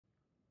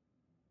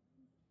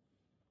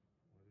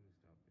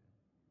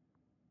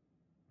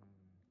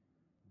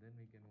then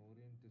we can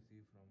orient to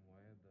see from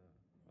where the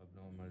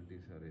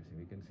abnormalities are arising.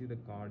 We can see the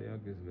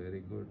cardiac is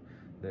very good.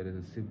 There is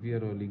a severe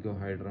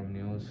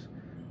oligohydramnios.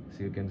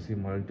 So you can see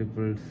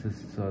multiple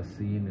cysts are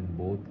seen in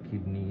both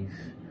kidneys.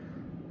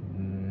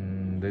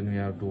 Then we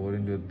have to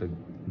orient with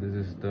this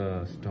is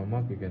the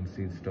stomach. You can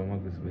see the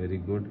stomach is very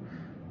good,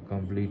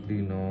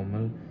 completely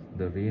normal.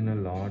 The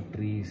renal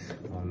arteries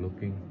are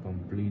looking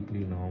completely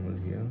normal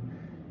here.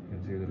 You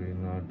can see the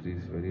renal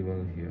arteries very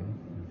well here.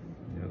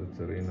 Yeah, that's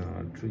the renal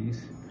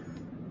arteries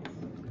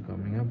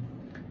coming up.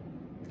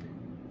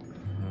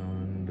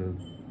 And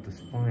the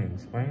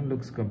spine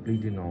looks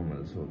completely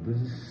normal. So this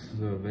is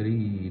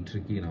very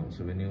tricky now.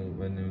 So when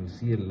you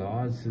see a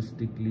large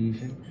cystic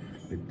lesion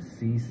with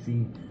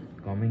CC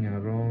coming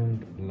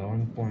around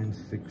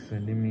 11.6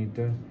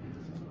 centimeter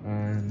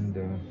and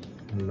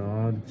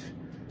large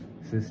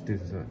cyst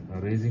is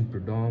arising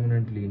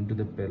predominantly into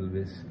the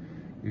pelvis,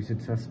 you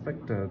should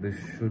suspect this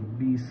should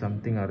be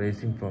something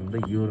arising from the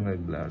urinary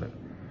bladder.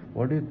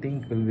 What do you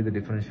think will be the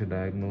differential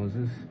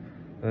diagnosis?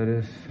 There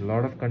is a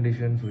lot of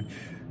conditions which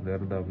the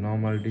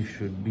abnormality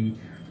should be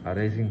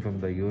arising from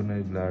the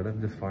urinary bladder.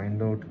 Just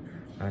find out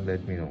and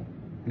let me know.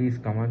 Please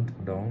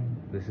comment down.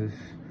 This is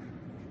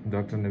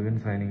Dr.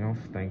 Nivin signing off.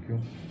 Thank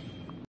you.